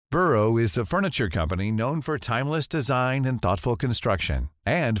Burrow is a furniture company known for timeless design and thoughtful construction,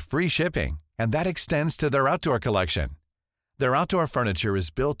 and free shipping, and that extends to their outdoor collection. Their outdoor furniture is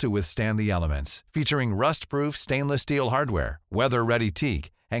built to withstand the elements, featuring rust-proof stainless steel hardware, weather-ready teak,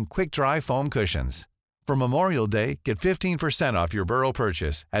 and quick-dry foam cushions. For Memorial Day, get 15% off your Burrow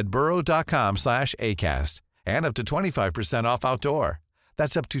purchase at burrow.com/ACAST and up to 25% off outdoor.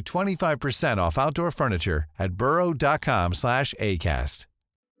 That's up to 25% off outdoor furniture at burrow.com/ACAST.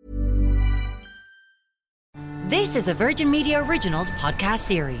 This is a Virgin Media Originals podcast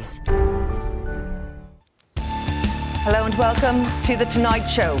series. Hello and welcome to The Tonight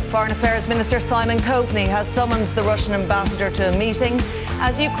Show. Foreign Affairs Minister Simon Coveney has summoned the Russian ambassador to a meeting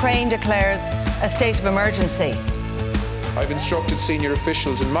as Ukraine declares a state of emergency. I've instructed senior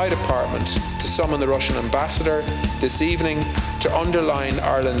officials in my department to summon the Russian ambassador this evening to underline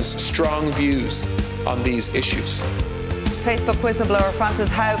Ireland's strong views on these issues. Facebook whistleblower Frances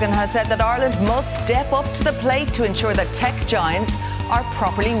Haugen has said that Ireland must step up to the plate to ensure that tech giants are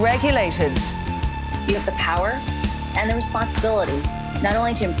properly regulated. You have the power and the responsibility not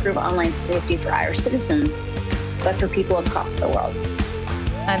only to improve online safety for Irish citizens, but for people across the world.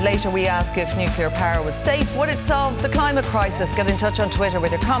 And later we ask if nuclear power was safe. Would it solve the climate crisis? Get in touch on Twitter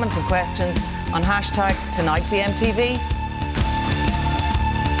with your comments and questions on hashtag TonightVMTV.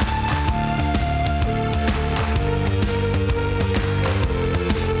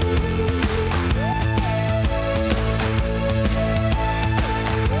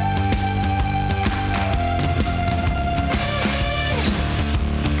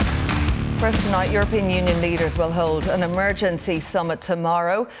 First tonight, European Union leaders will hold an emergency summit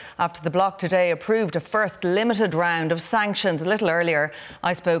tomorrow after the bloc today approved a first limited round of sanctions. A little earlier,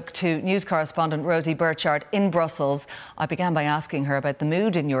 I spoke to news correspondent Rosie Burchard in Brussels. I began by asking her about the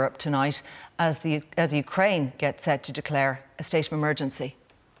mood in Europe tonight as Ukraine gets set to declare a state of emergency.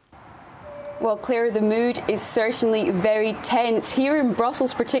 Well, Claire, the mood is certainly very tense. Here in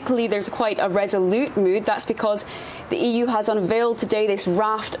Brussels particularly, there's quite a resolute mood. That's because the EU has unveiled today this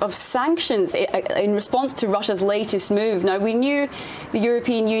raft of sanctions in response to Russia's latest move. Now, we knew the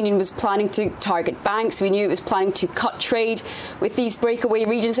European Union was planning to target banks. We knew it was planning to cut trade with these breakaway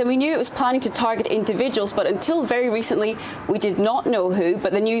regions. And we knew it was planning to target individuals. But until very recently, we did not know who.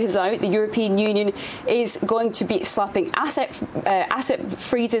 But the news is out. The European Union is going to be slapping asset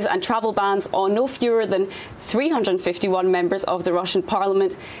freezes and travel bans on no fewer than 351 members of the Russian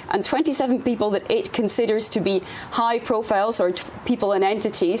parliament and 27 people that it considers to be high profiles or people and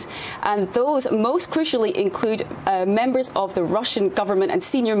entities. And those most crucially include members of the Russian government and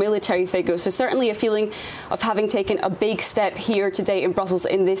senior military figures. So certainly a feeling of having taken a big step here today in Brussels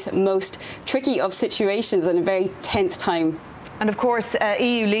in this most tricky of situations and a very tense time. And of course,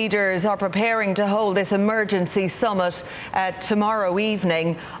 EU leaders are preparing to hold this emergency summit tomorrow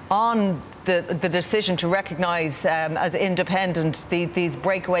evening on the decision to recognise as independent these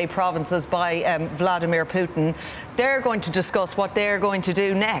breakaway provinces by Vladimir Putin. They're going to discuss what they're going to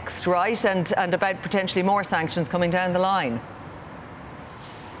do next, right? And about potentially more sanctions coming down the line.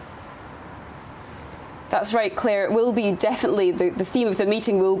 That's right, Claire. It will be definitely the theme of the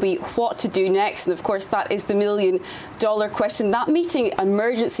meeting will be what to do next. And of course, that is the million-dollar question. That meeting,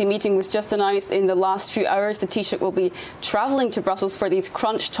 emergency meeting, was just announced in the last few hours. The Taoiseach will be travelling to Brussels for these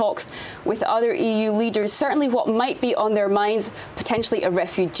crunch talks with other EU leaders. Certainly what might be on their minds, potentially a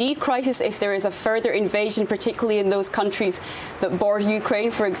refugee crisis if there is a further invasion, particularly in those countries that border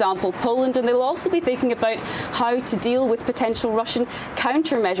Ukraine, for example, Poland. And they'll also be thinking about how to deal with potential Russian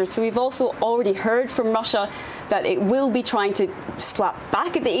countermeasures. So we've also already heard from Russia that it will be trying to slap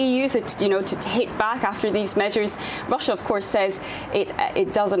back at the EU, to hit back after these measures. Russia, of course, says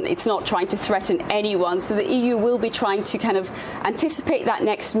it's not trying to threaten anyone. So the EU will be trying to kind of anticipate that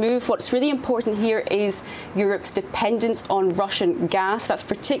next move. What's really important here is Europe's dependence on Russian gas. That's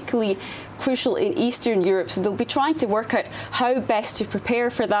particularly crucial in Eastern Europe. So they'll be trying to work out how best to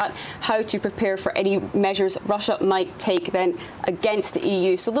prepare for that, how to prepare for any measures Russia might take then against the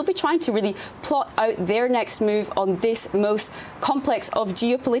EU. So they'll be trying to really plot out their next move on this most complex of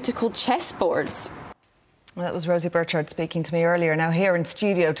geopolitical chessboards. Well, that was Rosie Burchard speaking to me earlier. Now here in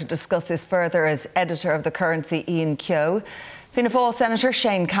studio to discuss this further is editor of The Currency, Ian Keogh, Fianna Fáil Senator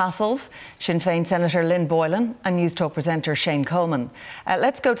Shane Castles, Sinn Féin Senator Lynn Boylan and News Talk presenter Shane Coleman.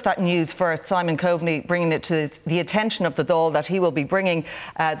 Let's go to that news first. Simon Coveney bringing it to the attention of the Dáil that he will be bringing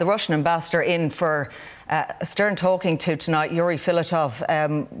the Russian ambassador in for Stern talking to tonight, Yuri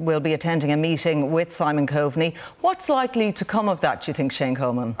Filatov will be attending a meeting with Simon Coveney. What's likely to come of that, do you think, Shane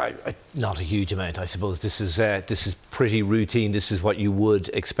Coleman? Not a huge amount, I suppose. This is pretty routine. This is what you would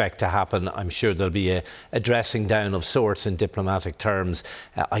expect to happen. I'm sure there'll be a dressing down of sorts in diplomatic terms.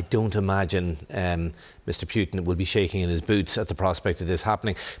 I don't imagine Mr. Putin will be shaking in his boots at the prospect of this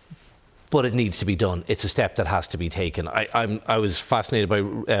happening. But it needs to be done. It's a step that has to be taken. I was fascinated by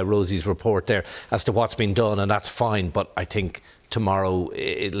Rosie's report there as to what's been done, and that's fine. But I think tomorrow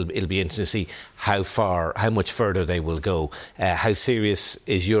it'll be interesting to see how much further they will go. How serious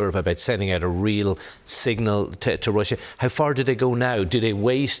is Europe about sending out a real signal to Russia? How far do they go now? Do they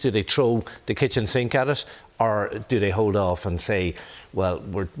waste? Do they throw the kitchen sink at it? Or do they hold off and say, well,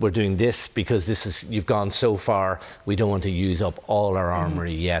 we're doing this because you've gone so far, we don't want to use up all our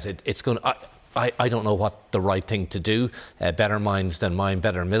armoury yet. It's going to... I don't know what the right thing to do. Better minds than mine,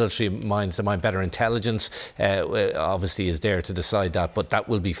 better military minds than mine, better intelligence obviously is there to decide that. But that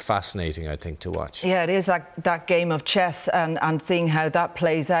will be fascinating, I think, to watch. Yeah, it is that game of chess and seeing how that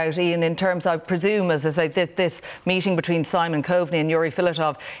plays out. Ian, in terms, I presume, as I say, this meeting between Simon Coveney and Yuri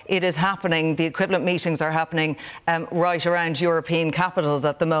Filatov, it is happening. The equivalent meetings are happening right around European capitals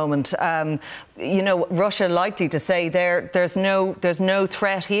at the moment. Russia likely to say there's no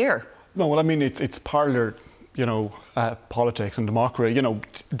threat here. No, well, I mean, it's parlour, politics and democracy,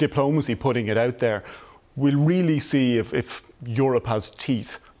 diplomacy putting it out there. We'll really see if Europe has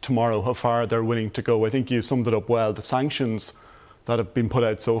teeth tomorrow, how far they're willing to go. I think you summed it up well. The sanctions that have been put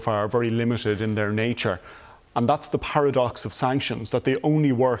out so far are very limited in their nature. And that's the paradox of sanctions, that they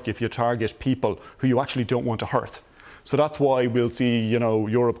only work if you target people who you actually don't want to hurt. So that's why we'll see,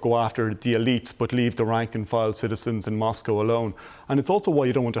 Europe go after the elites but leave the rank and file citizens in Moscow alone. And it's also why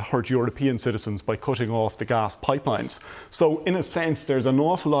you don't want to hurt European citizens by cutting off the gas pipelines. So in a sense, there's an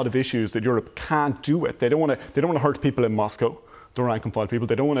awful lot of issues that Europe can't do it. They don't want to hurt people in Moscow, the rank and file people.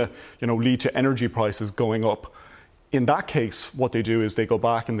 They don't want to, lead to energy prices going up. In that case, what they do is they go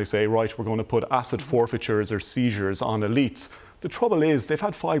back and they say, right, we're going to put asset forfeitures or seizures on elites. The trouble is they've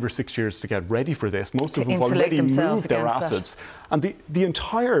had 5 or 6 years to get ready for this. Most of them have already moved their assets. And the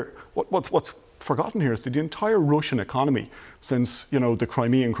entire, what's forgotten here is that the entire Russian economy since, the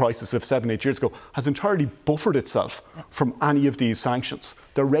Crimean crisis of 7-8 years ago has entirely buffered itself from any of these sanctions.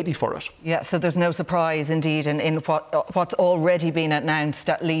 They're ready for it. Yeah, so there's no surprise indeed in what's already been announced,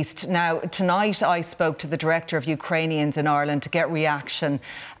 at least. Now, tonight I spoke to the director of Ukrainians in Ireland to get reaction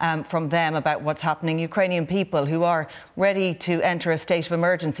from them about what's happening. Ukrainian people who are ready to enter a state of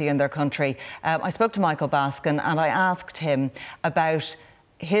emergency in their country. I spoke to Michael Baskin and I asked him about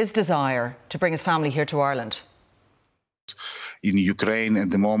his desire to bring his family here to Ireland. In Ukraine at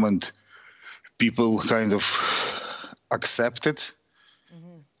the moment, people kind of accept it.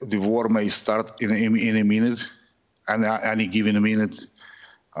 Mm-hmm. The war may start in a minute, and any given minute,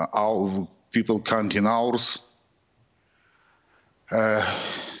 people counting hours.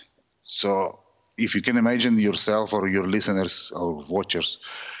 So if you can imagine yourself or your listeners or watchers,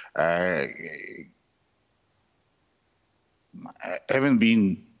 having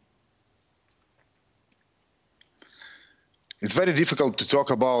been, it's very difficult to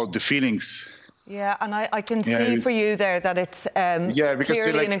talk about the feelings. Yeah, and I can see for you there that it's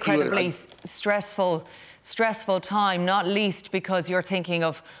clearly an incredibly stressful time, not least because you're thinking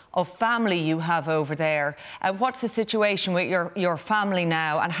of family you have over there. What's the situation with your family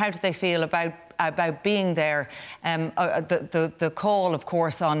now, and how do they feel about being there? The call, of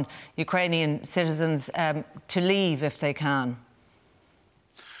course, on Ukrainian citizens to leave if they can.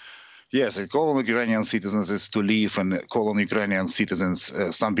 Yes, a call on Ukrainian citizens is to leave, and call on Ukrainian citizens.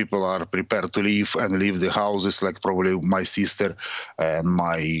 Some people are prepared to leave and leave the houses, like probably my sister and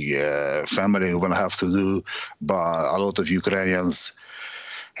my family will have to do. But a lot of Ukrainians,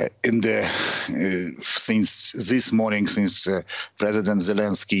 since this morning, since President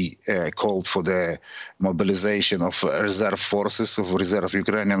Zelensky called for the mobilization of reserve forces, of reserve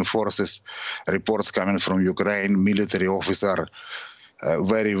Ukrainian forces, reports coming from Ukraine, military officers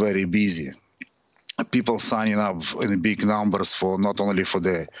very, very busy. People signing up in big numbers for not only for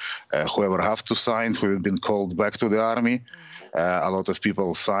the whoever have to sign, who have been called back to the army. A lot of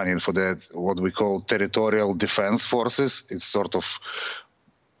people signing for that what we call territorial defense forces. It's sort of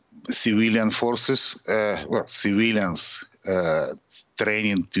civilian forces, civilians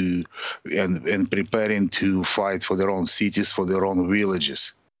training to and preparing to fight for their own cities, for their own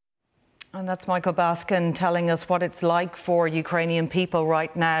villages. And that's Michael Baskin telling us what it's like for Ukrainian people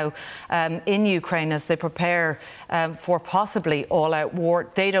right now in Ukraine as they prepare for possibly all-out war.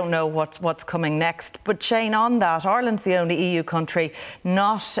 They don't know what's coming next. But Shane, on that, Ireland's the only EU country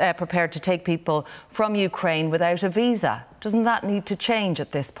not prepared to take people from Ukraine without a visa. Doesn't that need to change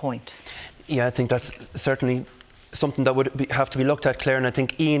at this point? Yeah, I think that's certainly something that would have to be looked at, Claire, and I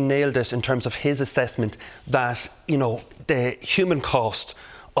think Ian nailed it in terms of his assessment that, you know, the human cost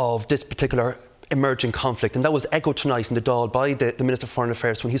of this particular emerging conflict, and that was echoed tonight in the Dáil by the Minister for Foreign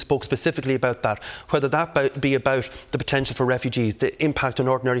Affairs when he spoke specifically about that, whether that be about the potential for refugees, the impact on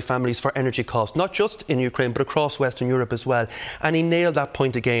ordinary families for energy costs, not just in Ukraine but across Western Europe as well. And he nailed that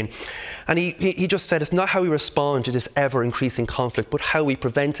point again. And he just said it's not how we respond to this ever-increasing conflict but how we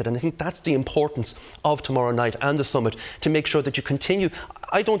prevent it. And I think that's the importance of tomorrow night and the summit, to make sure that you continue.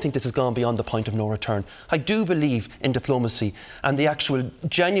 I don't think this has gone beyond the point of no return. I do believe in diplomacy and the actual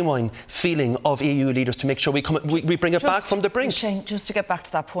genuine feeling of EU leaders to make sure we bring it back from the brink. Shane, just to get back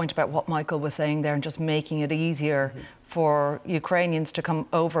to that point about what Michael was saying there and just making it easier for Ukrainians to come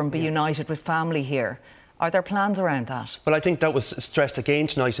over and be united with family here. Are there plans around that? Well, I think that was stressed again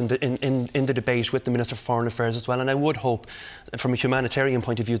tonight in the debate with the Minister for Foreign Affairs as well, and I would hope from a humanitarian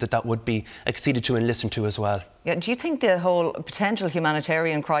point of view that would be acceded to and listened to as well. Yeah, do you think the whole potential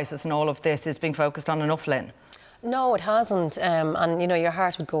humanitarian crisis and all of this is being focused on enough, Lynn? No, it hasn't. And, you know, your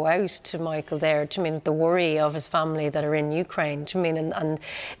heart would go out to Michael there. I mean, the worry of his family that are in Ukraine. I mean, and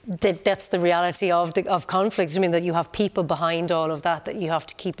that's the reality of conflicts. I mean, that you have people behind all of that you have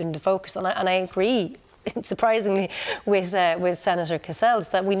to keep into focus. And I agree, surprisingly, with Senator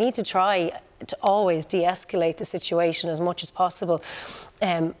Cassells, that we need to try to always de-escalate the situation as much as possible.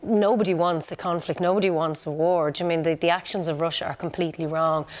 Nobody wants a conflict, nobody wants a war. I mean, the actions of Russia are completely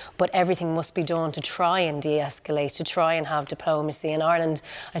wrong, but everything must be done to try and de-escalate, to try and have diplomacy. And Ireland,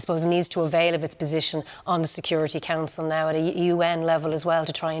 I suppose, needs to avail of its position on the Security Council now at a UN level as well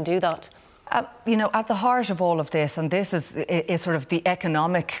to try and do that. You know, at the heart of all of this, and this is sort of the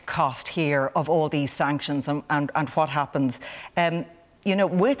economic cost here of all these sanctions and what happens. You know,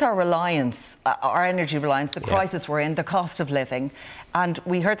 with our reliance, our energy reliance, the crisis we're in, the cost of living, and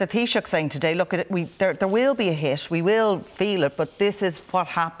we heard the Taoiseach saying today, look, there will be a hit, we will feel it, but this is what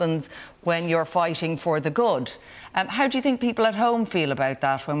happens when you're fighting for the good. How do you think people at home feel about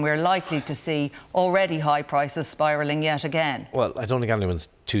that when we're likely to see already high prices spiralling yet again? Well, I don't think anyone's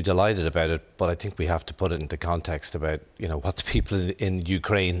too delighted about it, but I think we have to put it into context about, you know, what the people in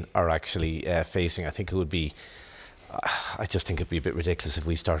Ukraine are actually facing. I think it would be I just think it'd be a bit ridiculous if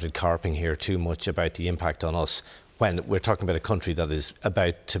we started carping here too much about the impact on us when we're talking about a country that is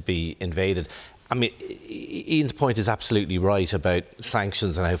about to be invaded. I mean, Ian's point is absolutely right about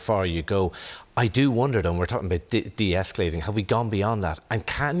sanctions and how far you go. I do wonder, though, when we're talking about de-escalating, have we gone beyond that? And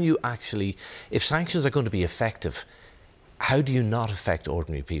can you actually, if sanctions are going to be effective, how do you not affect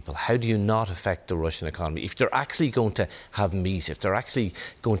ordinary people? How do you not affect the Russian economy? If they're actually going to have meat, if they're actually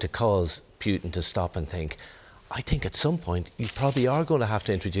going to cause Putin to stop and think, I think at some point you probably are going to have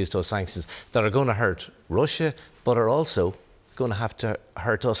to introduce those sanctions that are going to hurt Russia, but are also going to have to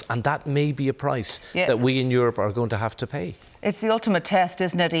hurt us. And that may be a price that we in Europe are going to have to pay. It's the ultimate test,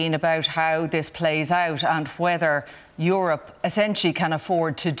 isn't it, Ian, about how this plays out and whether Europe essentially can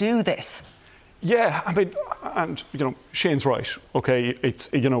afford to do this. Yeah, I mean, and, you know, Shane's right, OK? It's,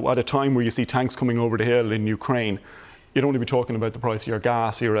 you know, at a time where you see tanks coming over the hill in Ukraine, you'd only be talking about the price of your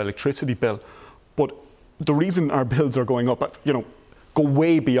gas or your electricity bill. But the reason our bills are going up, you know, go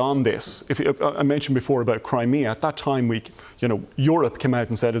way beyond this. I mentioned before about Crimea. At that time, Europe came out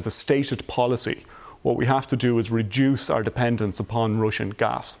and said, as a stated policy, what we have to do is reduce our dependence upon Russian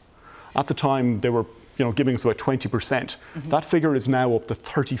gas. At the time, they were, you know, giving us about 20%. Mm-hmm. That figure is now up to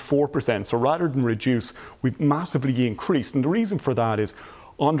 34%. So rather than reduce, we've massively increased. And the reason for that is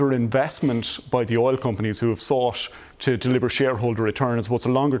underinvestment by the oil companies who have sought to deliver shareholder return as well as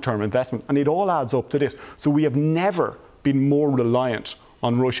a longer-term investment. And it all adds up to this. So we have never been more reliant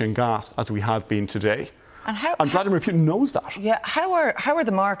on Russian gas as we have been today. And Vladimir Putin knows that. Yeah, how are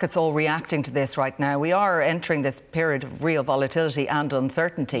the markets all reacting to this right now? We are entering this period of real volatility and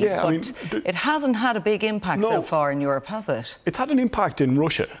uncertainty, but it hasn't had a big impact so far in Europe, has it? It's had an impact in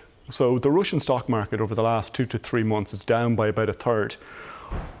Russia. So the Russian stock market over the last 2 to 3 months is down by about a third,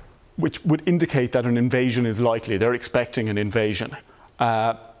 which would indicate that an invasion is likely. They're expecting an invasion.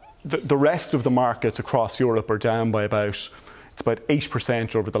 The rest of the markets across Europe are down by about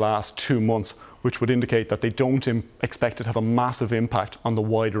 8% over the last 2 months, which would indicate that they don't expect it to have a massive impact on the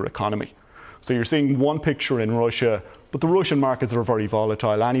wider economy. So you're seeing one picture in Russia, but the Russian markets are very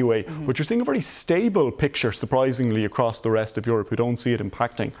volatile anyway. But you're seeing a very stable picture, surprisingly, across the rest of Europe, who don't see it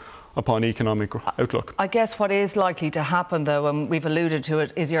impacting upon economic outlook. I guess what is likely to happen, though, and we've alluded to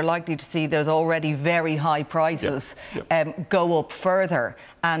it, is you're likely to see those already very high prices go up further.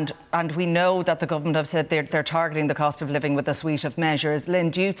 And we know that the government have said they're targeting the cost of living with a suite of measures. Lynn,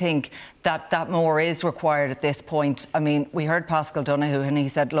 do you think that more is required at this point? I mean, we heard Paschal Donohoe and he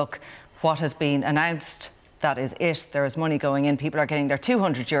said, look, what has been announced, that is it. There is money going in. People are getting their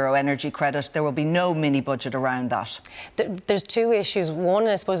 €200 energy credit. There will be no mini budget around that. There's two issues. One,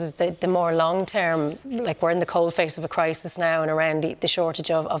 I suppose, is the more long term, like we're in the cold face of a crisis now and around the shortage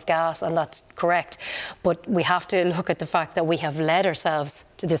of gas, and that's correct. But we have to look at the fact that we have led ourselves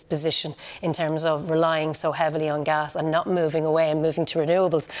to this position in terms of relying so heavily on gas and not moving away and moving to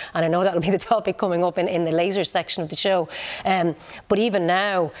renewables. And I know that'll be the topic coming up in the laser section of the show. But even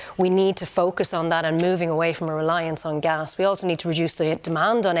now, we need to focus on that and moving away from a reliance on gas. We also need to reduce the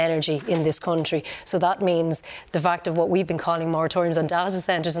demand on energy in this country. So that means the fact of what we've been calling moratoriums on data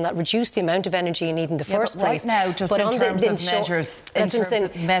centres, and that reduce the amount of energy you need in the first place. Right now, just but in terms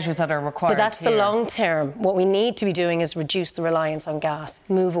of measures that are required. But that's the long term. What we need to be doing is reduce the reliance on gas,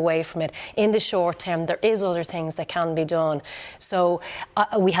 move away from it. In the short term, there is other things that can be done. So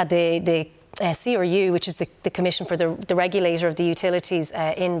we had the CRU, which is the Commission for the Regulator of the Utilities,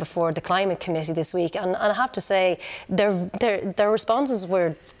 in before the Climate Committee this week, and I have to say their responses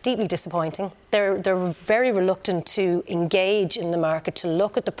were deeply disappointing. They're very reluctant to engage in the market, to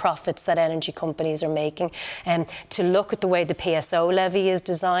look at the profits that energy companies are making, and to look at the way the PSO levy is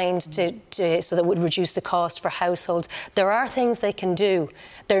designed so that would reduce the cost for households. There are things they can do.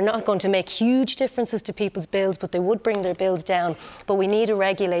 They're not going to make huge differences to people's bills, but they would bring their bills down. But we need a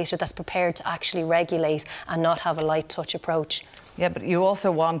regulator that's prepared to actually regulate and not have a light touch approach. Yeah, but you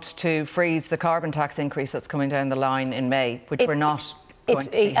also want to freeze the carbon tax increase that's coming down the line in May, which we're not.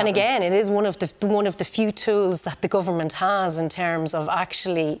 And again, it is one of the few tools that the government has in terms of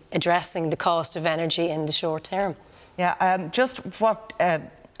actually addressing the cost of energy in the short term. Yeah, just what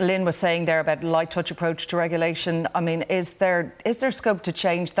Lynn was saying there about light touch approach to regulation. I mean, is there scope to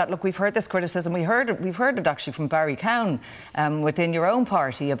change that? Look, we've heard this criticism. We've heard it actually from Barry Cowan within your own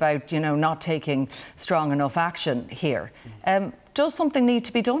party about not taking strong enough action here. Does something need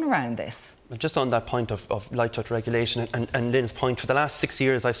to be done around this? Just on that point of light touch regulation and Lynn's point, for the last 6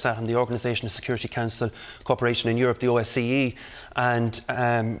 years I've sat on the Organisation of Security Council Cooperation in Europe, the OSCE, and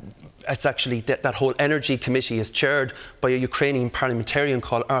it's actually that whole energy committee is chaired by a Ukrainian parliamentarian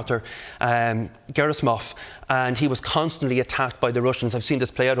called Arthur Gerasimov, and he was constantly attacked by the Russians. I've seen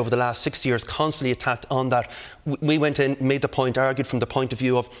this play out over the last 6 years, constantly attacked on that. We went in, made the point, argued from the point of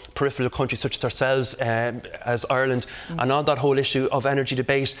view of peripheral countries such as ourselves, as Ireland, and on that whole issue of energy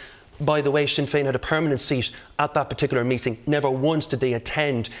debate. By the way, Sinn Féin had a permanent seat at that particular meeting. Never once did they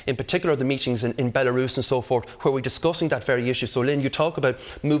attend, in particular the meetings in Belarus and so forth, where we're discussing that very issue. So, Lynn, you talk about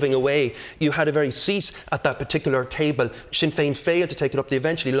moving away. You had a very seat at that particular table. Sinn Féin failed to take it up. They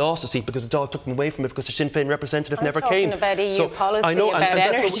eventually lost the seat because the Dáil took them away from it because the Sinn Féin representative never came. About EU policy, I know, about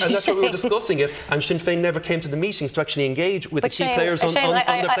energy. that's what we were discussing it. And Sinn Féin never came to the meetings to actually engage with the key players on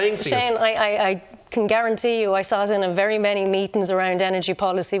the playing field. Shane, I can guarantee you I sat in a very many meetings around energy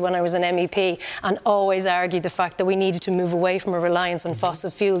policy when I was an MEP and always argued the fact that we needed to move away from a reliance on fossil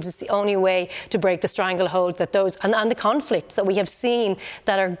fuels. It's the only way to break the stranglehold that those and the conflicts that we have seen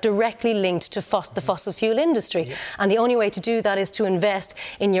that are directly linked to the fossil fuel industry. Yeah. And the only way to do that is to invest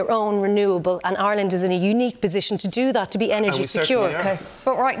in your own renewable, and Ireland is in a unique position to do that, to be energy secure. Okay.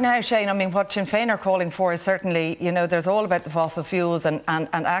 But right now, Shane, I mean, what Sinn Féin are calling for is certainly, there's all about the fossil fuels and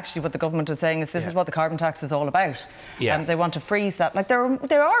actually what the government is saying is this is what the carbon tax is all about. Yeah. And they want to freeze that. Like there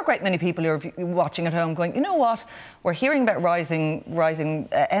are a great many people who are watching at home going, you know what, we're hearing about rising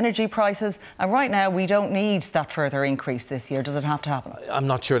energy prices, and right now we don't need that further increase this year. Does it have to happen? I'm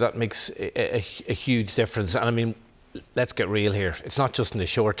not sure that makes a huge difference. And I mean, let's get real here. It's not just in the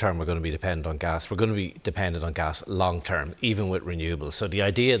short term we're going to be dependent on gas. We're going to be dependent on gas long term, even with renewables. So the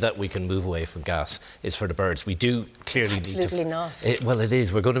idea that we can move away from gas is for the birds. We do clearly need to... Absolutely not. Well, it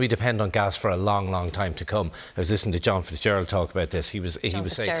is. We're going to be dependent on gas for a long, long time to come. I was listening to John Fitzgerald talk about this. He was saying...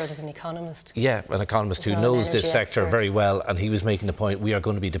 Fitzgerald is an economist. Yeah, an economist who knows this sector very well, and he was making the point we are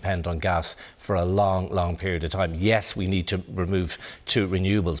going to be dependent on gas for a long, long period of time. Yes, we need to remove to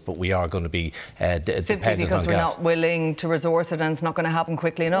renewables, but we are going to be dependent on gas. Simply because we're not willing to resource it and it's not going to happen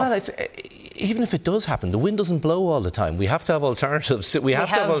quickly enough. Well, even if it does happen, the wind doesn't blow all the time. We have to have alternatives. We have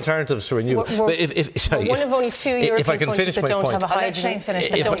to have alternatives to renewables. We're one of only two European countries that don't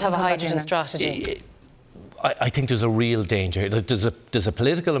have a hydrogen strategy. I think there's a real danger. There's a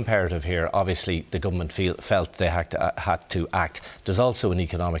political imperative here. Obviously, the government felt they had to act. There's also an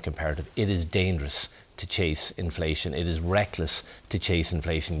economic imperative. It is dangerous to chase inflation. It is reckless to chase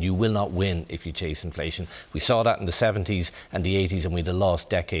inflation. You will not win if you chase inflation. We saw that in the 70s and the 80s, and we had a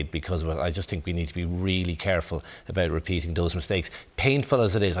lost decade because of it. I just think we need to be really careful about repeating those mistakes. Painful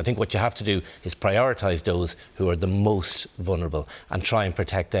as it is, I think what you have to do is prioritise those who are the most vulnerable and try and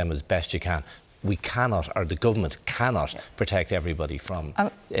protect them as best you can. We cannot, or the government cannot, protect everybody from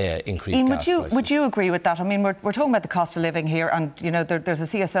increased Ian, gas prices. would you agree with that? I mean, we're talking about the cost of living here, and there's a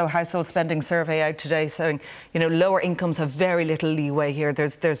CSO household spending survey out today saying lower incomes have very little leeway here.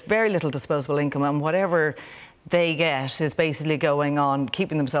 There's very little disposable income, and whatever they get is basically going on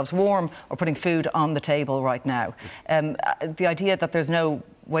keeping themselves warm or putting food on the table right now. The idea that there's no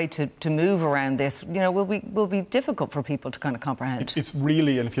way to move around this, will be difficult for people to kind of comprehend. It's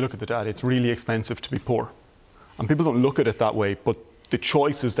really, and if you look at the data, it's really expensive to be poor. And people don't look at it that way, but the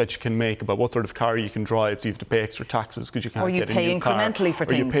choices that you can make about what sort of car you can drive, so you have to pay extra taxes because you can't get a new car. Or you pay incrementally for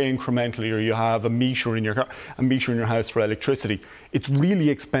things. Or you pay incrementally, or you have a meter in your car, a meter in your house for electricity. It's really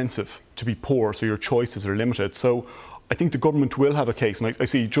expensive to be poor, so your choices are limited. So I think the government will have a case, and I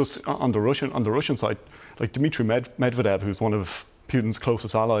see just on the Russian side, like Dmitry Medvedev, who's one of Putin's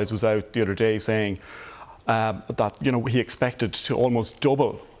closest allies, was out the other day saying that he expected to almost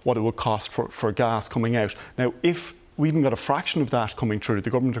double what it would cost for gas coming out. Now, if we even got a fraction of that coming through, the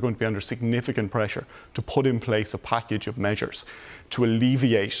government are going to be under significant pressure to put in place a package of measures to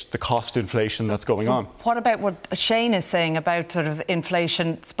alleviate the cost inflation that's going on. What about what Shane is saying about sort of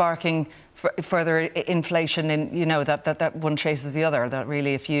inflation sparking further inflation in, that one chases the other, that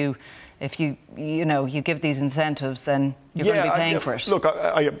really if you give these incentives, then you're going to be paying for it. Look,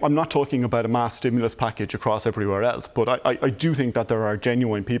 I'm not talking about a mass stimulus package across everywhere else, but I do think that there are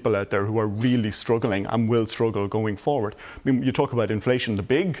genuine people out there who are really struggling and will struggle going forward. I mean, you talk about inflation, the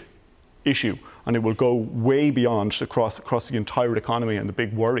big issue, and it will go way beyond across the entire economy, and the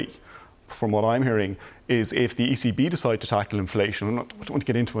big worry, from what I'm hearing, is if the ECB decide to tackle inflation. I don't want to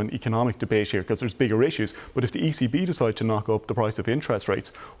get into an economic debate here because there's bigger issues, but if the ECB decide to knock up the price of interest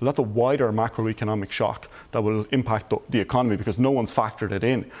rates, well, that's a wider macroeconomic shock that will impact the economy because no one's factored it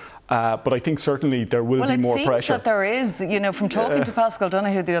in. But I think certainly there will be more pressure. Well, it seems that there is, from talking to Pascal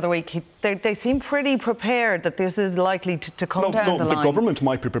Donoghue the other week, they seem pretty prepared that this is likely to come down the line. The government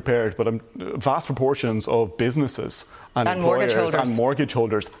might be prepared, but vast proportions of businesses and employers and mortgage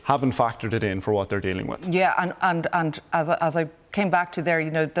holders haven't factored it in for what they're dealing with. Yeah, and as I came back to there,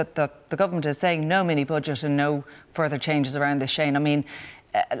 that the government is saying no mini budget and no further changes around this, Shane. I mean,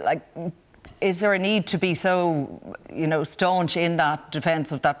 is there a need to be so, staunch in that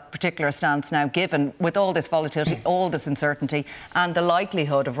defence of that particular stance now, given with all this volatility, all this uncertainty, and the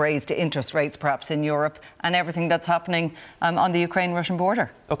likelihood of raised interest rates perhaps in Europe and everything that's happening on the Ukraine-Russian border?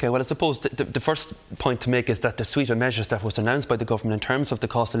 OK, well, I suppose the first point to make is that the suite of measures that was announced by the government in terms of the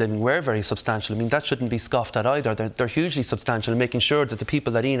cost of living were very substantial. I mean, that shouldn't be scoffed at either. They're hugely substantial in making sure that the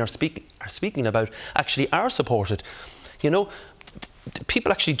people that Ian are speaking about actually are supported.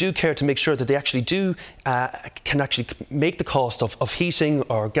 People actually do care to make sure that they actually can actually make the cost of heating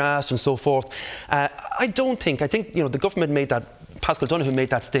or gas and so forth. I think the government made that, Pascal Donoghue made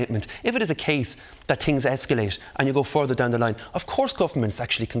that statement. If it is a case that things escalate and you go further down the line, of course governments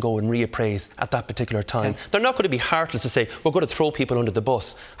actually can go and reappraise at that particular time. They're not going to be heartless to say, we're going to throw people under the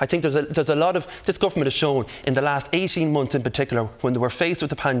bus. I think there's a lot of, this government has shown in the last 18 months in particular, when they were faced with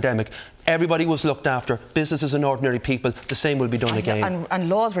the pandemic, everybody was looked after, businesses and ordinary people, the same will be done again. And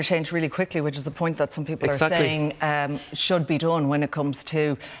laws were changed really quickly, which is the point that some people are saying should be done when it comes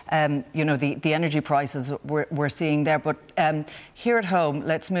to, the energy prices we're seeing there. But here at home,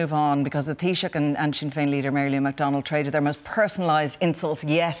 let's move on, because the Taoiseach and Sinn Féin leader Mary Lou McDonald traded their most personalised insults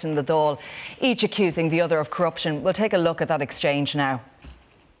yet in the Dáil, each accusing the other of corruption. We'll take a look at that exchange now.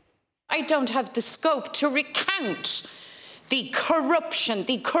 I don't have the scope to recount the corruption,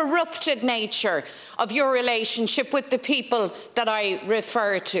 the corrupted nature of your relationship with the people that I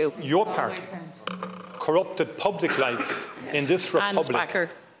refer to. Your party corrupted public life in this republic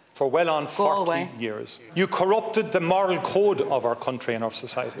for well on 40 years. You corrupted the moral code of our country and our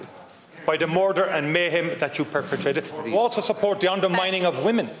society by the murder and mayhem that you perpetrated. You also support the undermining of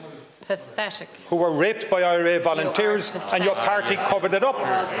women. Pathetic. Who were raped by IRA volunteers, and your party covered it up.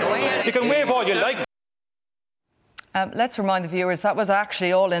 You can wave all you like. Let's remind the viewers that was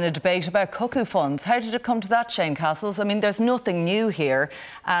actually all in a debate about cuckoo funds. How did it come to that, Shane Castles? I mean, there's nothing new here,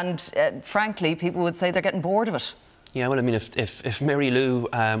 and frankly, people would say they're getting bored of it. Yeah, well, I mean, if Mary Lou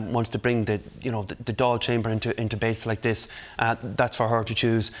wants to bring the Dáil chamber into base like this, that's for her to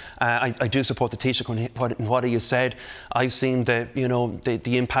choose. I do support the Taoiseach in what he has said. I've seen the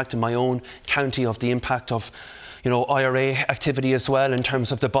impact in my own county of the impact of IRA activity as well, in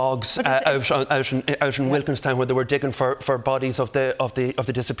terms of the bogs out in Wilkinstown, where they were digging for bodies of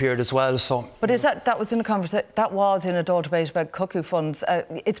the disappeared as well. So, but is that was in a conversation, that was in a Dáil debate about cuckoo funds.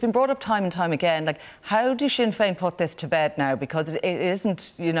 It's been brought up time and time again. Like, how do Sinn Féin put this to bed now? Because it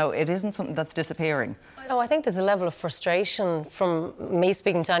isn't something that's disappearing. No, I think there's a level of frustration from me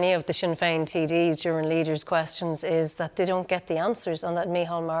speaking to any of the Sinn Féin TDs during leaders' questions, is that they don't get the answers, and that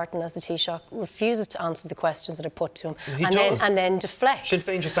Micheál Martin, as the Taoiseach, refuses to answer the questions that are put to him, and then deflects Sinn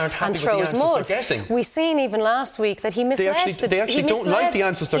Féin just aren't happy and throws with the answers mud. they're getting. We've seen even last week that he misled They actually don't like the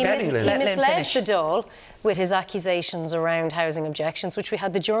answers they're getting. He misled the Dáil with his accusations around housing objections, which we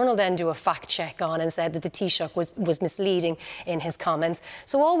had the Journal then do a fact check on, and said that the Taoiseach was misleading in his comments.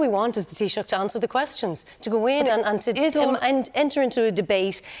 So all we want is the Taoiseach to answer the questions, to go in and to enter into a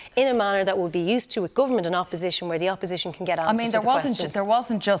debate in a manner that would be used to with government and opposition, where the opposition can get answers to the questions. There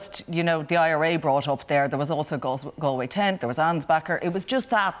wasn't just, the IRA brought up there. There was also Galway Tent, there was Ansbacher. It was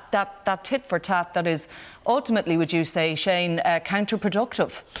just that tit for tat that is ultimately, would you say, Shane,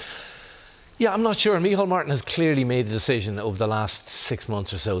 counterproductive? Yeah, I'm not sure. Micheál Martin has clearly made a decision over the last 6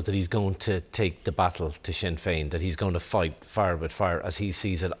 months or so that he's going to take the battle to Sinn Féin, that he's going to fight fire with fire as he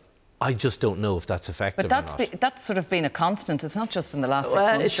sees it. I just don't know if that's effective or not. But that's sort of been a constant. It's not just in the last 6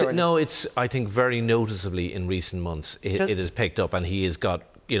 months, surely. No, it's, I think, very noticeably in recent months it has picked up, and he has got,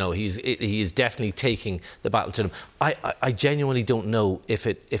 he is definitely taking the battle to them. I genuinely don't know if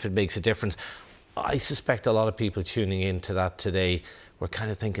it makes a difference. I suspect a lot of people tuning into that today were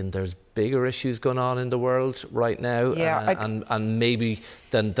kind of thinking there's bigger issues going on in the world right now, and maybe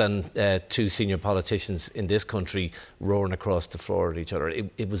than two senior politicians in this country roaring across the floor at each other.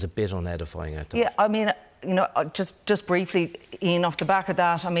 It was a bit unedifying, I thought. Yeah, I mean, just briefly, Ian, off the back of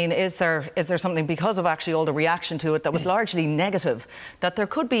that, I mean, is there something, because of actually all the reaction to it that was largely negative, that there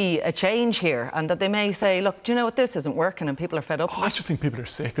could be a change here, and that they may say, look, do you know what, this isn't working, and people are fed up? I just think people are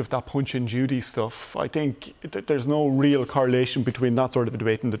sick of that Punch and Judy stuff. I think there's no real correlation between that sort of a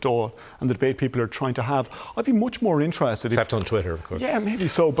debate and the Dáil and the debate people are trying to have. I'd be much more interested, except on Twitter, of course. Yeah, maybe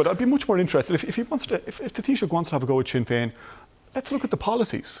so, but I'd be much more interested if the Taoiseach wants to have a go at Sinn Féin. Let's look at the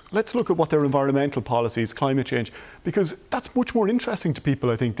policies. Let's look at what their environmental policies, climate change, because that's much more interesting to people,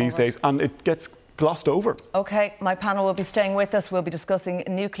 I think, these days, and it gets glossed over. OK, my panel will be staying with us. We'll be discussing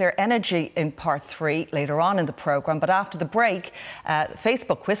nuclear energy in part 3 later on in the programme. But after the break,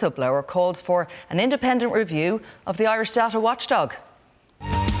 Facebook whistleblower called for an independent review of the Irish data watchdog.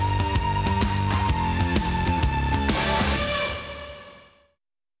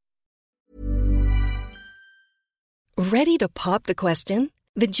 Ready to pop the question?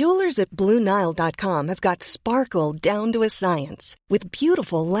 The jewelers at BlueNile.com have got sparkle down to a science with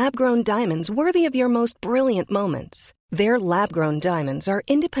beautiful lab-grown diamonds worthy of your most brilliant moments. Their lab-grown diamonds are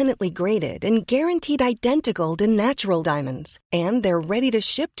independently graded and guaranteed identical to natural diamonds, and they're ready to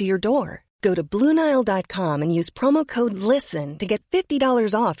ship to your door. Go to BlueNile.com and use promo code LISTEN to get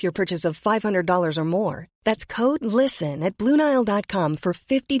 $50 off your purchase of $500 or more. That's code LISTEN at BlueNile.com for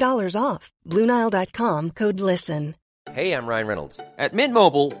 $50 off. BlueNile.com, code LISTEN. Hey, I'm Ryan Reynolds. At Mint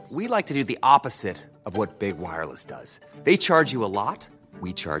Mobile, we like to do the opposite of what Big Wireless does. They charge you a lot,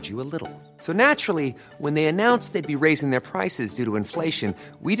 we charge you a little. So naturally, when they announced they'd be raising their prices due to inflation,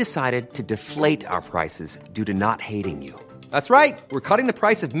 we decided to deflate our prices due to not hating you. That's right. We're cutting the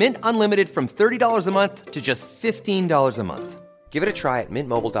price of Mint Unlimited from $30 a month to just $15 a month. Give it a try at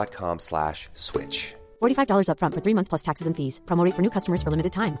mintmobile.com/switch. $45 up front for 3 months plus taxes and fees. Promo rate for new customers for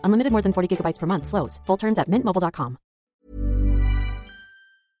limited time. Unlimited more than 40 gigabytes per month. Slows full terms at mintmobile.com.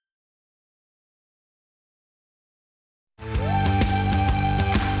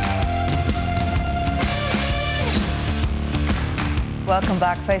 Welcome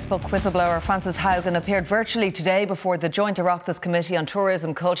back. Facebook whistleblower Frances Haugen appeared virtually today before the Joint Oireachtas Committee on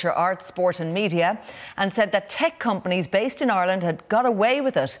Tourism, Culture, Arts, Sport and Media, and said that tech companies based in Ireland had got away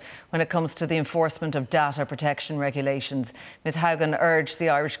with it when it comes to the enforcement of data protection regulations. Ms Haugen urged the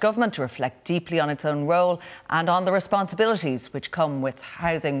Irish government to reflect deeply on its own role and on the responsibilities which come with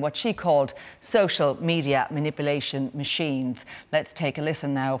housing what she called social media manipulation machines. Let's take a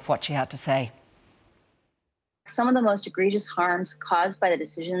listen now of what she had to say. Some of the most egregious harms caused by the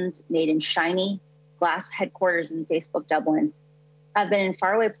decisions made in shiny glass headquarters in Facebook Dublin have been in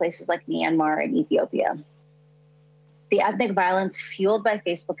faraway places like Myanmar and Ethiopia. The ethnic violence fueled by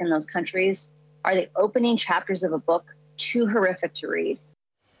Facebook in those countries are the opening chapters of a book too horrific to read.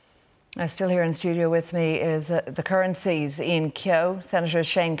 Still here in studio with me is the Currency's Ian Keogh, Senator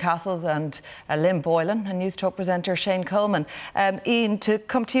Shane Castles and Lynn Boylan, and News Talk presenter Shane Coleman. Ian, to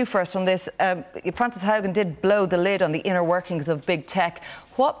come to you first on this, Frances Haugen did blow the lid on the inner workings of big tech.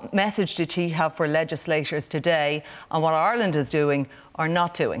 What message did she have for legislators today on what Ireland is doing or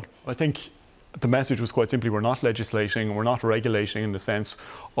not doing? I think the message was quite simply, we're not legislating, we're not regulating in the sense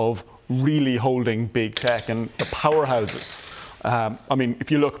of really holding big tech and the powerhouses. I mean, if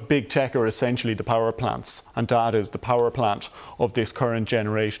you look, big tech are essentially the power plants, and data is the power plant of this current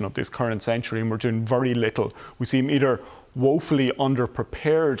generation, of this current century, and we're doing very little. We seem either woefully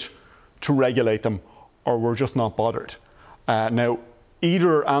underprepared to regulate them, or we're just not bothered. Now,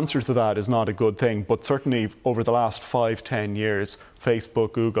 either answer to that is not a good thing, but certainly over the last 5-10 years,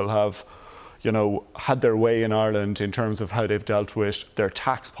 Facebook, Google have had their way in Ireland in terms of how they've dealt with their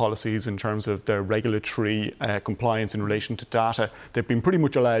tax policies, in terms of their regulatory compliance in relation to data. They've been pretty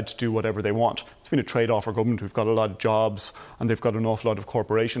much allowed to do whatever they want. It's been a trade-off for government. We've got a lot of jobs and they've got an awful lot of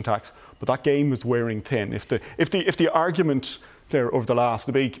corporation tax. But that game is wearing thin. If the argument there over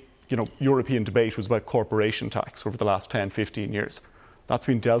the big European debate was about corporation tax over the last 10-15 years, that's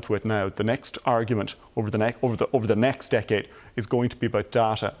been dealt with now. The next argument over the next decade is going to be about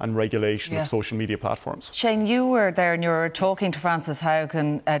data and regulation of social media platforms. Shane, you were there and you were talking to Frances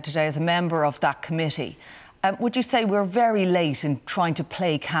Haugen today as a member of that committee. Would you say we're very late in trying to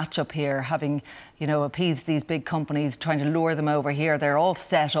play catch-up here, having appeased these big companies, trying to lure them over here? They're all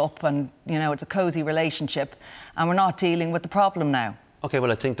set up and it's a cosy relationship, and we're not dealing with the problem now. OK,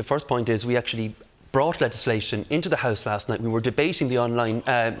 well, I think the first point is we actually brought legislation into the House last night. We were debating the online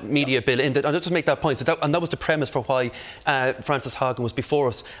media bill. And just to make that point, and that was the premise for why Frances Haugen was before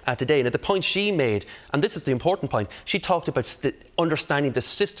us today. And at the point she made, and this is the important point, she talked about understanding the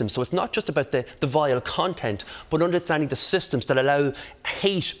system. So it's not just about the vile content, but understanding the systems that allow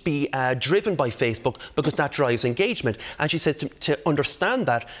hate be driven by Facebook, because that drives engagement. And she says to understand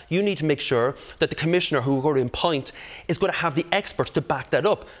that, you need to make sure that the commissioner who we're going to appoint is going to have the experts to back that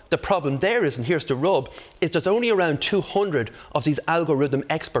up. The problem there is, and here's the rub, is there's only around 200 of these algorithm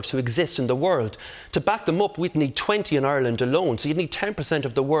experts who exist in the world. To back them up, we'd need 20 in Ireland alone. So you'd need 10%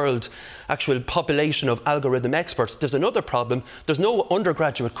 of the world's actual population of algorithm experts. There's another problem. There's no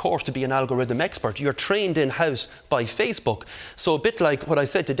undergraduate course to be an algorithm expert. You're trained in-house by Facebook. So a bit like what I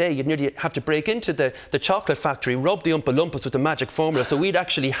said today, you'd nearly have to break into the chocolate factory, rub the Oompa Loompas with the magic formula, so we'd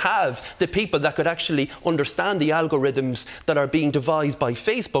actually have the people that could actually understand the algorithms that are being devised by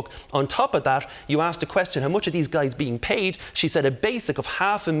Facebook. On top of that, you asked the question, how much are these guys being paid? She said a basic of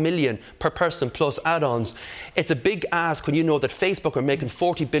 €500,000 per person plus add-ons. It's a big ask when you know that Facebook are making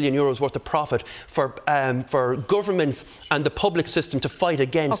 €40 billion worth of profit for governments and the public system to fight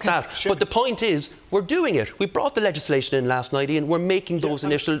against that. Sure. But the point is, we're doing it. We brought the legislation in last night, and we're making those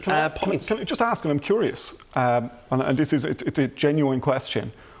initial points. Can I just ask, and I'm curious, and this is it's a genuine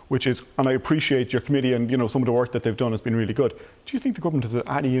question, which is, and I appreciate your committee and some of the work that they've done has been really good. Do you think the government has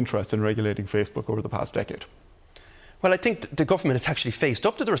any interest in regulating Facebook over the past decade? Well, I think the government has actually faced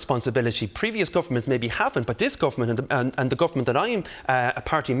up to the responsibility. Previous governments maybe haven't, but this government and the government that I'm a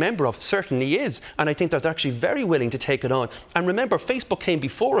party member of certainly is. And I think that they're actually very willing to take it on. And remember, Facebook came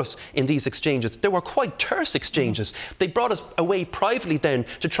before us in these exchanges. They were quite terse exchanges. They brought us away privately then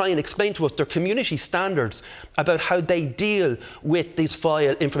to try and explain to us their community standards about how they deal with these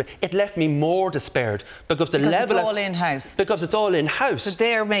vile information. It left me more despaired because the level... It's all in-house. Because it's all in-house. So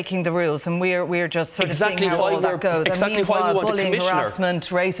they're making the rules and we're just sort of seeing how all that goes. Exactly why we want bullying, a commissioner. Harassment,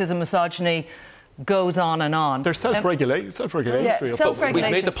 racism, misogyny goes on and on. They're self-regulatory. We've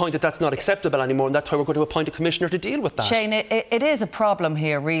made the point that that's not acceptable anymore, and that's why we're going to appoint a commissioner to deal with that. Shane, it is a problem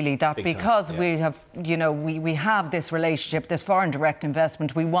here, really, that big because time, we have, we have this relationship, this foreign direct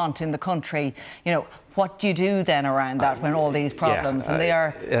investment we want in the country. What do you do then around that when all these problems, and they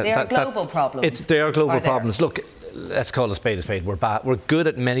are global problems? They are global problems. Look, let's call a spade a spade. We're bad. We're good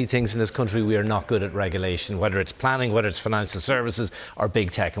at many things in this country. We are not good at regulation, whether it's planning, whether it's financial services or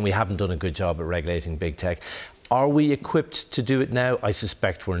big tech, and we haven't done a good job at regulating big tech. Are we equipped to do it now? I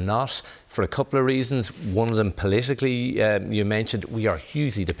suspect we're not, for a couple of reasons. One of them politically, you mentioned we are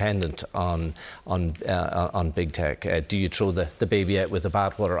hugely dependent on big tech. Do you throw the baby out with the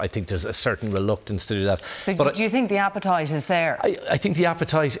bathwater? I think there's a certain reluctance to do that. But do you think the appetite is there? I think the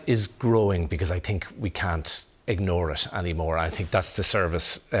appetite is growing because I think we can't ignore it anymore. I think that's the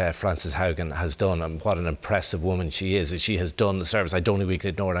service Frances Haugen has done, and what an impressive woman she is. She has done the service. I don't think we can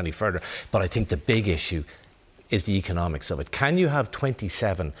ignore it any further. But I think the big issue is the economics of it. Can you have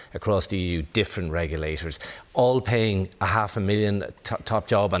 27 across the EU, different regulators, all paying $500,000 top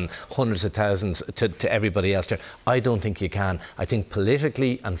job and hundreds of thousands to everybody else there? I don't think you can. I think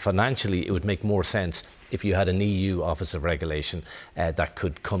politically and financially it would make more sense if you had an EU Office of Regulation that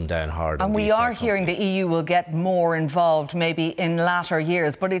could come down hard. And we are hearing the EU will get more involved maybe in latter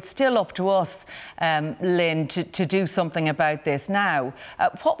years, but it's still up to us, Lynn, to do something about this now.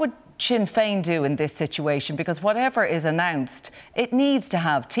 What would Sinn Féin do in this situation? Because whatever is announced, it needs to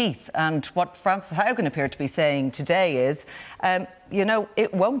have teeth. And what Frances Haugen appeared to be saying today is,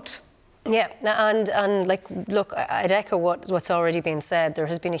 it won't. Yeah, and look, I'd echo what's already been said. There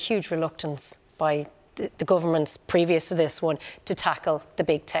has been a huge reluctance by the governments previous to this one to tackle the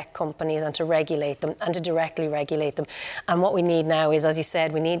big tech companies and to regulate them and to directly regulate them. And what we need now is, as you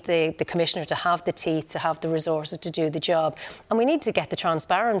said, we need the Commissioner to have the teeth, to have the resources to do the job. And we need to get the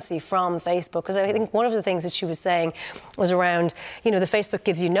transparency from Facebook, because I think one of the things that she was saying was around, the Facebook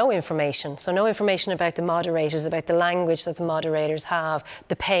gives you no information. So no information about the moderators, about the language that the moderators have,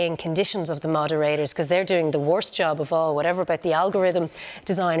 the paying conditions of the moderators, because they're doing the worst job of all, whatever about the algorithm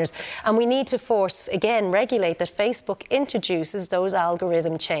designers. And we need to regulate that Facebook introduces those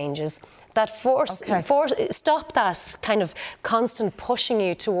algorithm changes that stop that kind of constant pushing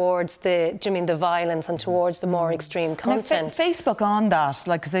you towards the violence and towards the more extreme content. Now, Facebook on that,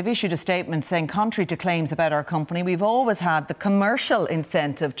 because they've issued a statement saying, contrary to claims about our company, we've always had the commercial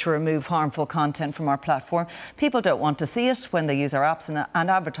incentive to remove harmful content from our platform. People don't want to see it when they use our apps, and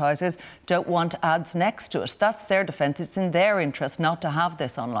advertisers don't want ads next to it. That's their defence. It's in their interest not to have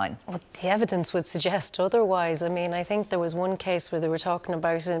this online. Well, the evidence would suggest otherwise. I mean, I think there was one case where they were talking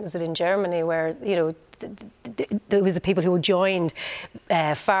about, was it in Germany, where, there was the people who joined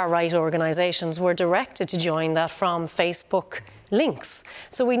far-right organisations were directed to join that from Facebook links.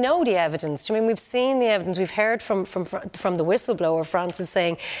 So we know the evidence. I mean, we've seen the evidence. We've heard from the whistleblower, Frances,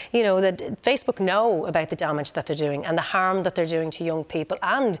 saying, that Facebook know about the damage that they're doing and the harm that they're doing to young people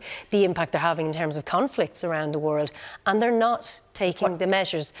and the impact they're having in terms of conflicts around the world. And they're not taking the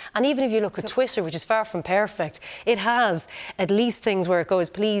measures. And even if you look at Twitter, which is far from perfect, it has at least things where it goes,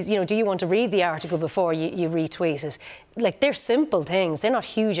 please, do you want to read the article before you retweet it? They're simple things. They're not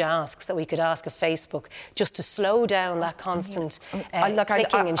huge asks that we could ask of Facebook just to slow down that constant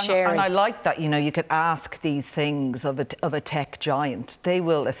clicking and sharing. And I like that, you could ask these things of a tech giant. They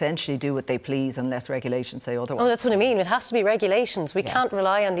will essentially do what they please unless regulations say otherwise. Oh, that's what I mean. It has to be regulations. We can't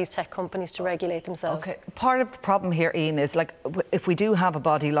rely on these tech companies to regulate themselves. Okay. Part of the problem here, Ian, is if we do have a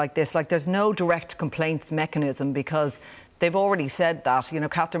body like this, there's no direct complaints mechanism, because they've already said that.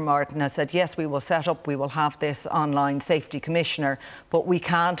 Catherine Martin has said, yes, we will have this online safety commissioner, but we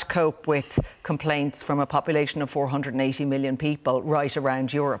can't cope with complaints from a population of 480 million people right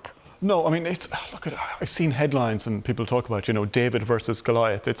around Europe. No, I mean, I've seen headlines and people talk about, David versus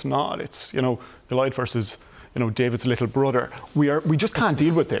Goliath. It's not. It's, Goliath versus, David's little brother. We just can't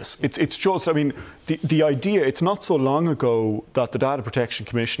deal with this. It's just, I mean, the idea, it's not so long ago that the Data Protection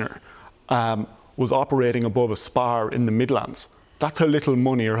Commissioner was operating above a spar in the Midlands. That's how little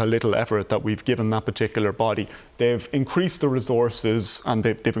money or how little effort that we've given that particular body. They've increased the resources and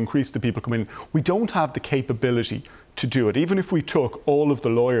they've increased the people coming in. We don't have the capability to do it. Even if we took all of the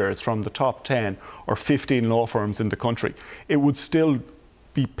lawyers from the top 10 or 15 law firms in the country, it would still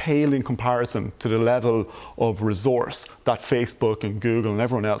be pale in comparison to the level of resource that Facebook and Google and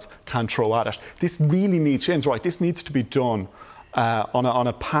everyone else can throw at it. This really needs change, right? This needs to be done on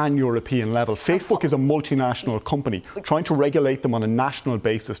a pan-European level. Facebook is a multinational company. Trying to regulate them on a national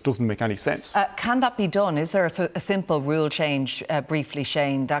basis doesn't make any sense. Can that be done? Is there a simple rule change, briefly,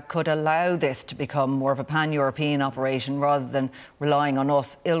 Shane, that could allow this to become more of a pan-European operation rather than relying on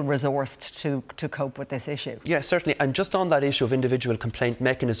us ill-resourced to cope with this issue? Yeah, certainly. And just on that issue of individual complaint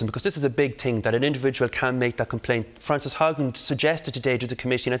mechanism, because this is a big thing, that an individual can make that complaint. Frances Haugen suggested today to the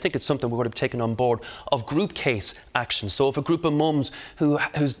committee, and I think it's something we would have taken on board, of group case action. So if a group of mums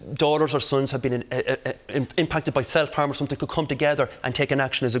whose daughters or sons have been impacted by self-harm or something could come together and take an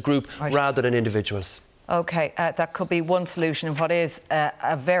action as a group rather than individuals. OK, that could be one solution in what is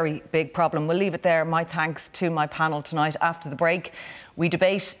a very big problem. We'll leave it there. My thanks to my panel tonight. After the break, we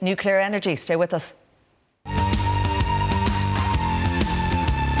debate nuclear energy. Stay with us.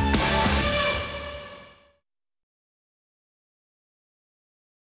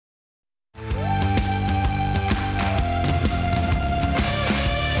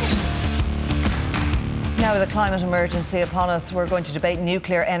 Now, Now, with the climate emergency upon us, we're going to debate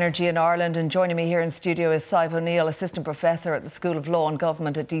nuclear energy in Ireland. And joining me here in studio is Sive O'Neill, Assistant Professor at the School of Law and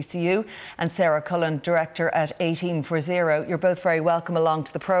Government at DCU, and Sarah Cullen, Director at 18for0. You're both very welcome along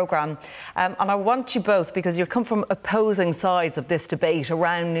to the programme. And I want you both, because you come from opposing sides of this debate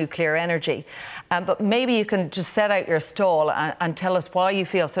around nuclear energy. But maybe you can just set out your stall and tell us why you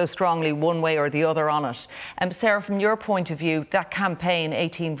feel so strongly one way or the other on it. Sarah, from your point of view, that campaign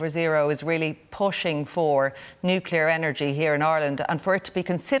 18for0 is really pushing for nuclear energy here in Ireland, and for it to be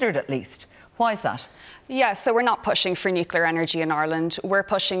considered at least. Why is that? Yeah, so we're not pushing for nuclear energy in Ireland. We're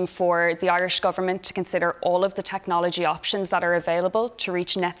pushing for the Irish government to consider all of the technology options that are available to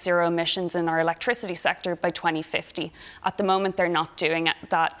reach net zero emissions in our electricity sector by 2050. At the moment, they're not doing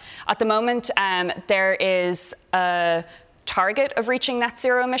that. At the moment, there is a target of reaching net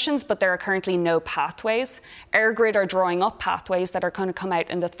zero emissions, but there are currently no pathways. EirGrid are drawing up pathways that are going to come out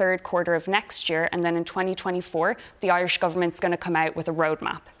in the third quarter of next year, and then in 2024, the Irish government's going to come out with a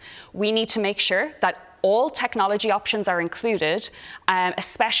roadmap. We need to make sure that all technology options are included,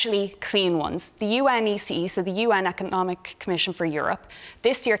 especially clean ones. The UNECE, so the UN Economic Commission for Europe,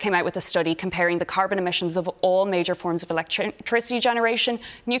 this year came out with a study comparing the carbon emissions of all major forms of electricity generation.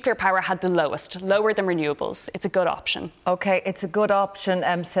 Nuclear power had the lowest, lower than renewables. It's a good option. OK, it's a good option,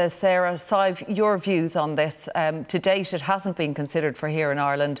 says Sarah. Sive, your views on this. To date, it hasn't been considered for here in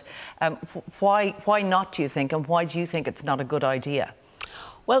Ireland. Why not, do you think, and why do you think it's not a good idea?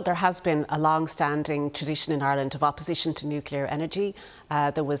 Well, there has been a long-standing tradition in Ireland of opposition to nuclear energy.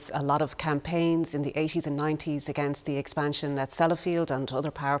 There was a lot of campaigns in the 80s and 90s against the expansion at Sellafield and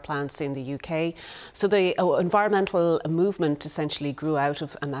other power plants in the UK. So the environmental movement essentially grew out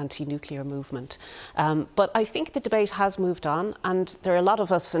of an anti-nuclear movement. But I think the debate has moved on, and there are a lot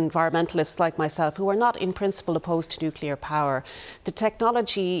of us environmentalists like myself who are not in principle opposed to nuclear power. The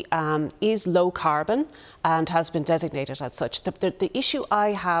technology is low carbon and has been designated as such. The issue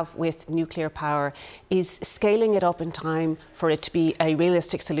I have with nuclear power is scaling it up in time for it to be a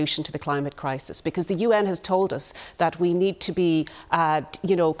realistic solution to the climate crisis, because the UN has told us that we need to be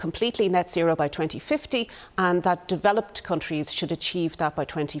completely net zero by 2050, and that developed countries should achieve that by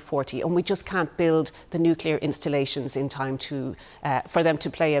 2040, and we just can't build the nuclear installations in time to for them to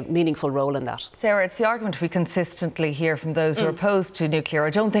play a meaningful role in that. Sarah, it's the argument we consistently hear from those who are opposed to nuclear. I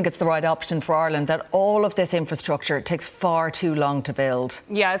don't think it's the right option for Ireland, that all of this infrastructure takes far too long to build.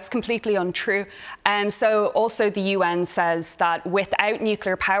 Yeah, it's completely untrue. So also the UN says that without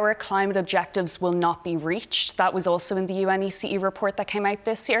nuclear power, climate objectives will not be reached. That was also in the UNECE report that came out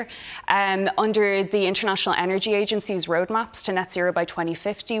this year. Under the International Energy Agency's roadmaps to net zero by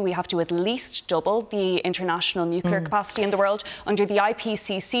 2050, we have to at least double the international nuclear capacity in the world. Under the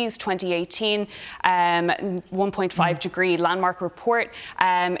IPCC's 2018 1.5 degree landmark report,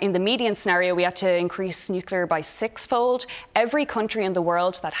 in the median scenario, we had to increase nuclear by 6-fold. Every country in the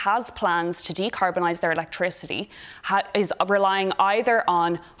world that has plans to decarbonise their electricity is relying either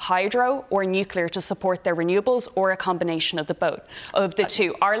on hydro or nuclear to support their renewables, or a combination of the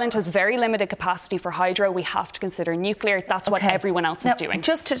two. Ireland has very limited capacity for hydro. We have to consider nuclear. That's what everyone else is doing.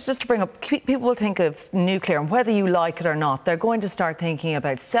 Just to bring up, people will think of nuclear, and whether you like it or not, they're going to start thinking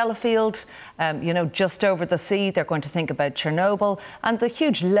about Sellafield, just over the sea. They're going to think about Chernobyl and the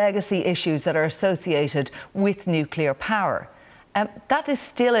huge legacy issues that are associated with nuclear power. That is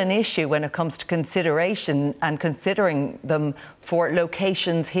still an issue when it comes to consideration and considering them for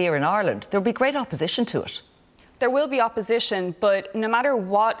locations here in Ireland. There'll be great opposition to it. There will be opposition, but no matter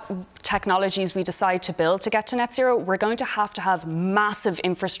what technologies we decide to build to get to net zero, we're going to have massive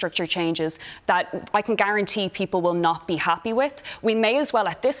infrastructure changes that I can guarantee people will not be happy with. We may as well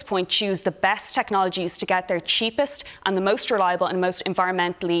at this point choose the best technologies to get there cheapest and the most reliable and most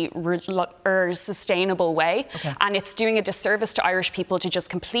environmentally sustainable way. Okay. And it's doing a disservice to Irish people to just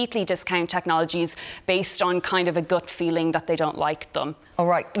completely discount technologies based on kind of a gut feeling that they don't like them. All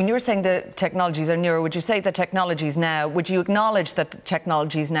right. When you were saying the technologies are newer, would you say the technologies now, would you acknowledge that the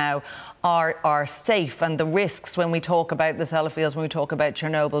technologies now are safe, and the risks when we talk about the Sellafields, when we talk about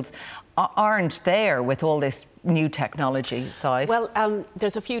Chernobyls, aren't there with all this new technology, Sive? Well,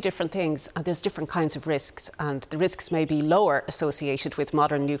 there's a few different things. There's different kinds of risks, and the risks may be lower associated with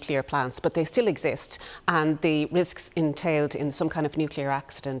modern nuclear plants, but they still exist, and the risks entailed in some kind of nuclear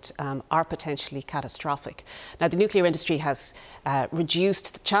accident are potentially catastrophic. Now, the nuclear industry has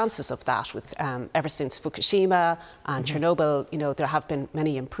reduced the chances of that with ever since Fukushima and Chernobyl. There have been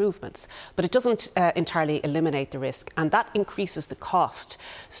many improvements, but it doesn't entirely eliminate the risk, and that increases the cost.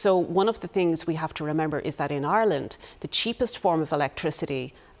 So one of the things we have to remember is that in Ireland, the cheapest form of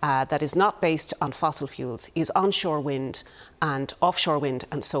electricity that is not based on fossil fuels is onshore wind, and offshore wind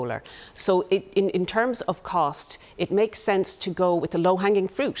and solar. So in terms of cost, it makes sense to go with the low-hanging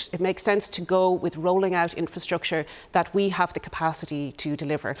fruit. It makes sense to go with rolling out infrastructure that we have the capacity to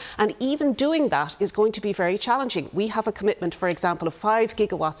deliver. And even doing that is going to be very challenging. We have a commitment, for example, of 5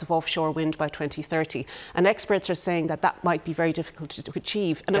 gigawatts of offshore wind by 2030. And experts are saying that that might be very difficult to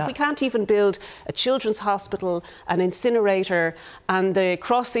achieve. And if we can't even build a children's hospital, an incinerator and the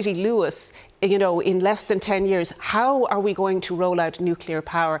Cross-City Lewis, in less than 10 years, how are we going to roll out nuclear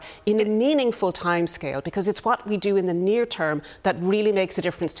power in a meaningful timescale? Because it's what we do in the near term that really makes a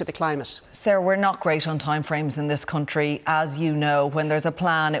difference to the climate. Sarah, we're not great on timeframes in this country, as you know. When there's a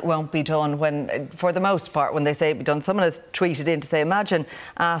plan, it won't be done. When, for the most part, when they say it'll be done, someone has tweeted in to say, imagine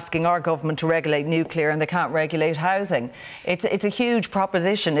asking our government to regulate nuclear and they can't regulate housing. It's a huge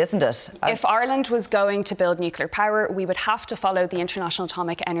proposition, isn't it? If Ireland was going to build nuclear power, we would have to follow the International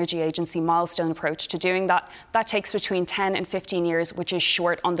Atomic Energy Agency milestone approach to doing that. That takes between 10 and 15 years, which is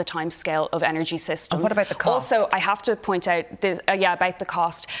short on the timescale of energy systems. And what about the cost? Also, I have to point out this, about the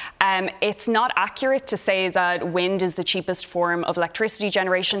cost. It's not accurate to say that wind is the cheapest form of electricity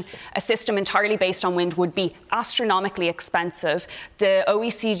generation. A system entirely based on wind would be astronomically expensive. The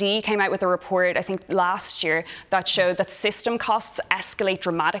OECD came out with a report, I think last year, that showed that system costs escalate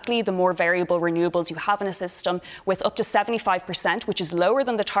dramatically the more variable renewables you have in a system, with up to 75%, which is lower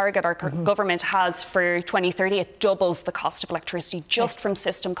than the target our government has for 2030. It doubles the cost of electricity just from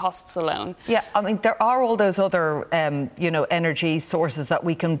system costs alone. Yeah, I mean, there are all those other, energy sources that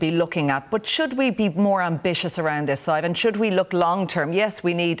we can be looking at. But should we be more ambitious around this side? And should we look long term? Yes,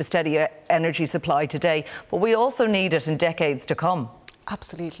 we need a steady energy supply today, but we also need it in decades to come.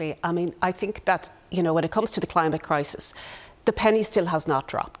 Absolutely. I mean, I think that, when it comes to the climate crisis, the penny still has not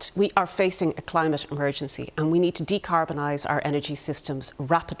dropped. We are facing a climate emergency and we need to decarbonise our energy systems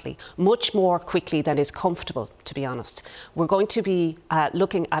rapidly, much more quickly than is comfortable, to be honest. We're going to be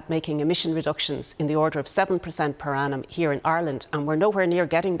looking at making emission reductions in the order of 7% per annum here in Ireland, and we're nowhere near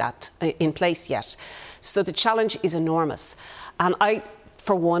getting that in place yet. So the challenge is enormous. And I,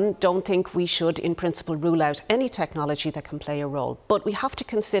 for one, don't think we should, in principle, rule out any technology that can play a role. But we have to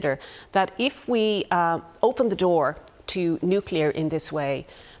consider that if we open the door to nuclear in this way,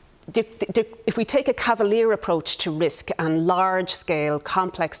 if we take a cavalier approach to risk and large-scale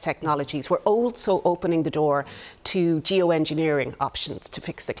complex technologies, we're also opening the door to geoengineering options to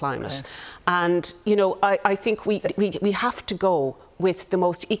fix the climate. Okay. And, I think we have to go with the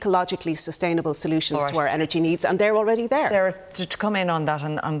most ecologically sustainable solutions to our energy needs, and they're already there. Sarah, to come in on that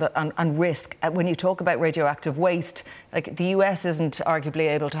and risk, when you talk about radioactive waste, like the US isn't arguably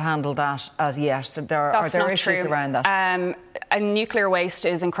able to handle that as yet. So are there issues around that? Nuclear waste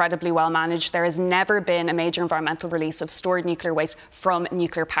is incredibly well managed. There has never been a major environmental release of stored nuclear waste from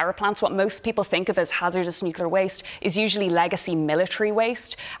nuclear power plants. What most people think of as hazardous nuclear waste is usually legacy military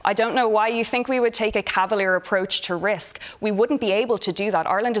waste. I don't know why you think we would take a cavalier approach to risk. We wouldn't be able to do that.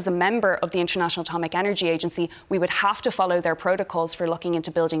 Ireland is a member of the International Atomic Energy Agency. We would have to follow their protocols for looking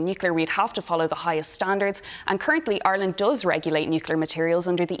into building nuclear. We'd have to follow the highest standards. And currently, Ireland does regulate nuclear materials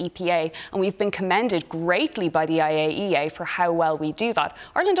under the EPA, and we've been commended greatly by the IAEA for how well we do that.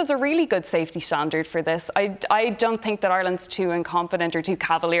 Ireland has a really good safety standard for this. I don't think that Ireland's too incompetent or too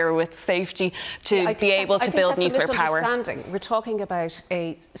cavalier with safety to be able to build nuclear power. We're talking about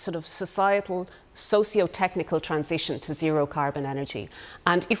a sort of societal, socio-technical transition to zero carbon energy.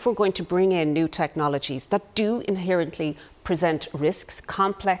 And if we're going to bring in new technologies that do inherently present risks,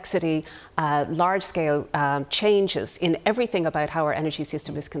 complexity, large-scale changes in everything about how our energy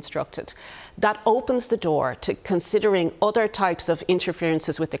system is constructed, that opens the door to considering other types of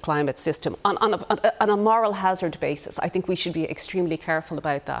interferences with the climate system on a moral hazard basis. I think we should be extremely careful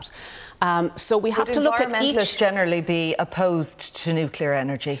about that. So we have to look at each... Would environmentalists generally be opposed to nuclear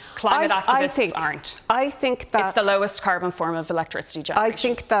energy? Climate activists aren't. I think that... It's the lowest carbon form of electricity generation. I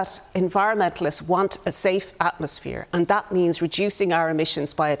think that environmentalists want a safe atmosphere, and that means reducing our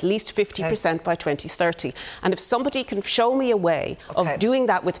emissions by at least 50% by 2030. And if somebody can show me a way of doing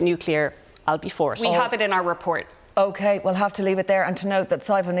that with nuclear, I'll be for it. We have it in our report. OK, we'll have to leave it there. And to note that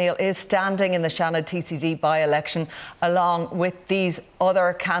Saif O'Neill is standing in the Shannon TCD by-election along with these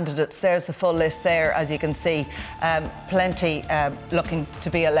other candidates. There's the full list there, as you can see. Plenty looking to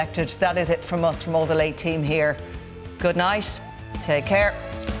be elected. That is it from us, from all the late team here. Good night. Take care.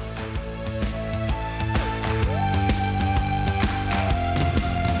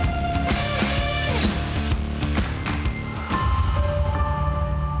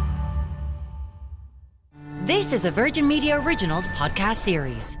 This is a Virgin Media Originals podcast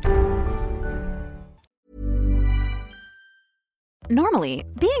series. Normally,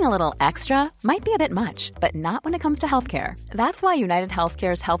 being a little extra might be a bit much, but not when it comes to healthcare. That's why United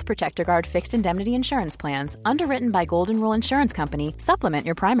Healthcare's Health Protector Guard fixed indemnity insurance plans, underwritten by Golden Rule Insurance Company, supplement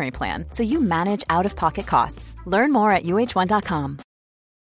your primary plan so you manage out-of-pocket costs. Learn more at uh1.com.